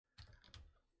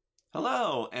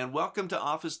Hello, and welcome to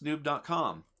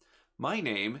OfficeNewb.com. My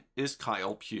name is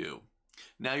Kyle Pugh.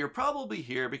 Now, you're probably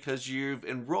here because you've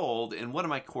enrolled in one of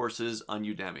my courses on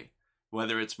Udemy,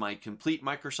 whether it's my complete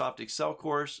Microsoft Excel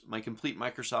course, my complete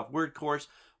Microsoft Word course,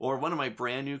 or one of my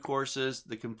brand new courses,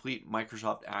 the complete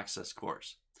Microsoft Access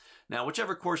course. Now,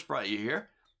 whichever course brought you here,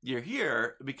 you're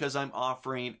here because I'm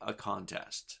offering a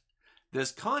contest.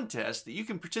 This contest that you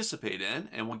can participate in,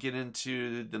 and we'll get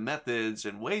into the methods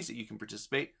and ways that you can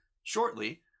participate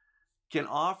shortly, can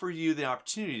offer you the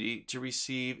opportunity to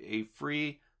receive a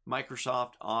free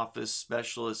Microsoft Office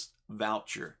Specialist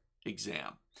Voucher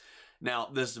exam. Now,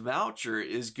 this voucher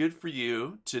is good for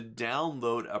you to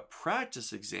download a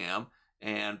practice exam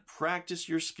and practice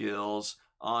your skills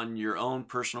on your own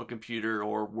personal computer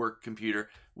or work computer,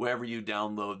 wherever you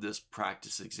download this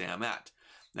practice exam at.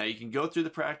 Now, you can go through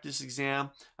the practice exam.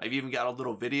 I've even got a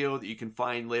little video that you can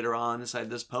find later on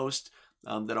inside this post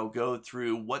that'll go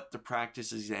through what the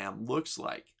practice exam looks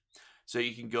like. So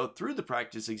you can go through the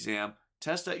practice exam,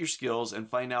 test out your skills, and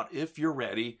find out if you're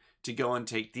ready to go and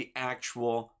take the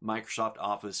actual Microsoft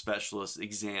Office Specialist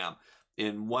exam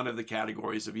in one of the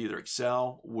categories of either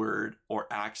Excel, Word, or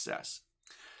Access.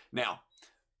 Now,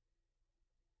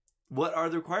 what are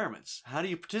the requirements? How do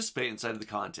you participate inside of the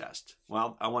contest?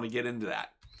 Well, I want to get into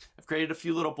that. I've created a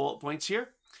few little bullet points here.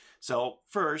 So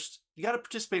first, you got to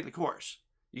participate in the course.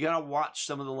 You got to watch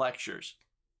some of the lectures.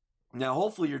 Now,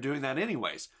 hopefully you're doing that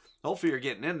anyways. Hopefully you're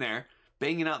getting in there,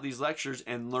 banging out these lectures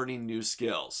and learning new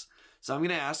skills. So I'm going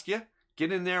to ask you,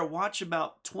 get in there, watch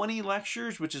about 20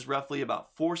 lectures, which is roughly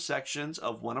about 4 sections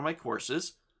of one of my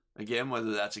courses. Again,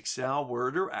 whether that's Excel,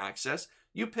 Word, or Access,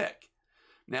 you pick.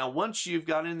 Now, once you've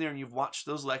got in there and you've watched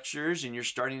those lectures and you're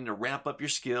starting to ramp up your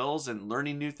skills and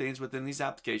learning new things within these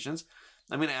applications,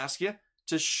 I'm going to ask you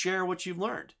to share what you've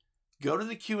learned. Go to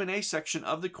the Q&A section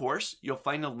of the course. You'll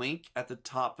find a link at the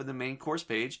top of the main course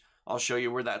page. I'll show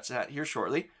you where that's at here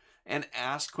shortly. And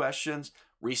ask questions,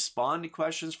 respond to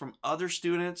questions from other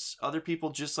students, other people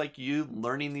just like you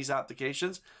learning these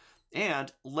applications,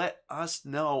 and let us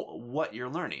know what you're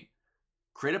learning.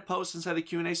 Create a post inside the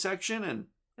Q&A section and,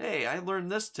 hey, I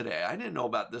learned this today. I didn't know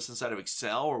about this inside of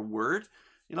Excel or Word.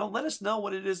 Let us know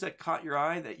what it is that caught your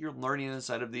eye that you're learning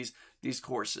inside of these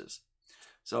courses.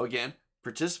 So again,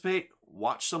 participate,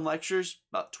 watch some lectures,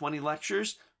 about 20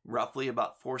 lectures, roughly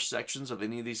about 4 sections of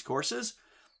any of these courses.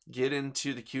 Get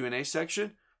into the Q&A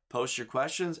section, post your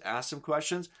questions, ask some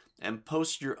questions, and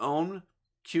post your own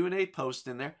Q&A post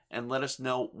in there and let us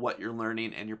know what you're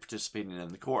learning and you're participating in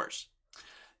the course.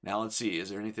 Now let's see, is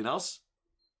there anything else?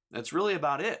 That's really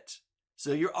about it.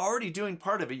 So you're already doing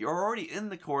part of it. You're already in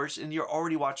the course and you're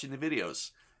already watching the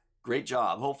videos. Great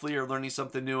job. Hopefully you're learning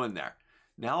something new in there.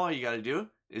 Now all you got to do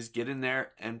is get in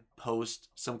there and post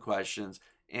some questions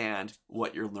and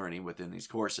what you're learning within these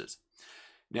courses.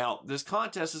 Now, this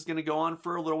contest is going to go on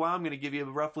for a little while. I'm going to give you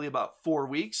roughly about 4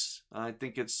 weeks. I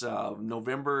think it's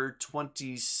November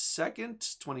 22nd,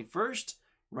 21st,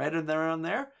 right in there on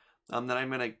there. Then I'm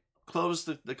going to close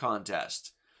the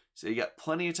contest. So you got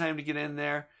plenty of time to get in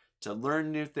there to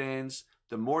learn new things.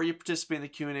 The more you participate in the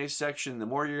Q&A section, the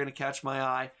more you're going to catch my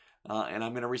eye. And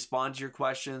I'm going to respond to your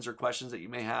questions or questions that you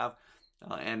may have.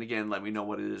 And again, let me know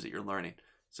what it is that you're learning.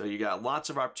 So you got lots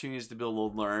of opportunities to be able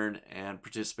to learn and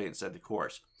participate inside the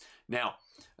course. Now,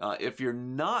 if you're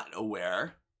not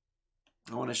aware,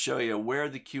 I want to show you where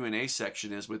the Q&A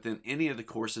section is within any of the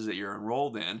courses that you're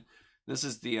enrolled in. This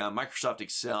is the Microsoft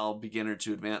Excel Beginner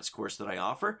to Advanced course that I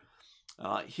offer.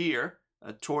 Here,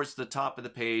 towards the top of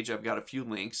the page, I've got a few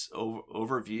links,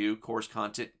 overview, course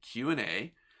content,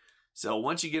 Q&A. So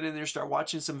once you get in there, start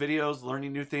watching some videos,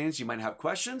 learning new things, you might have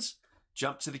questions.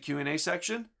 Jump to the Q&A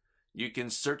section. You can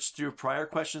search through prior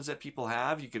questions that people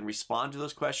have. You can respond to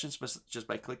those questions just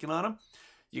by clicking on them.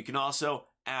 You can also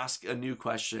ask a new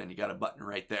question. You got a button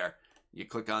right there. You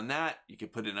click on that. You can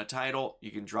put in a title.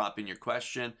 You can drop in your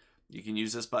question. You can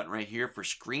use this button right here for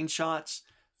screenshots.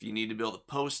 If you need to be able to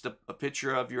post a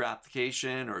picture of your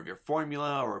application or of your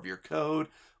formula or of your code,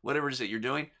 whatever it is that you're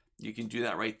doing, you can do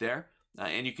that right there.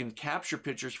 And you can capture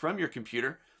pictures from your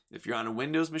computer. If you're on a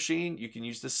Windows machine, you can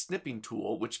use the snipping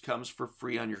tool, which comes for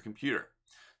free on your computer.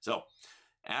 So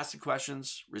ask the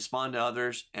questions, respond to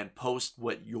others, and post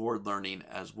what you're learning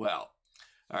as well.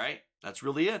 All right, that's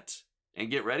really it. And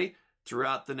get ready.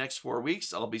 Throughout the next 4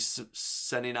 weeks, I'll be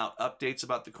sending out updates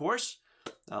about the course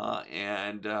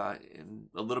and a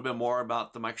little bit more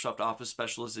about the Microsoft Office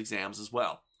Specialist exams as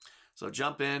well. So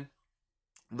jump in,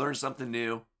 learn something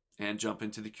new, and jump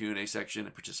into the Q&A section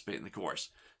and participate in the course.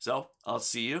 So I'll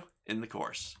see you in the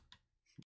course.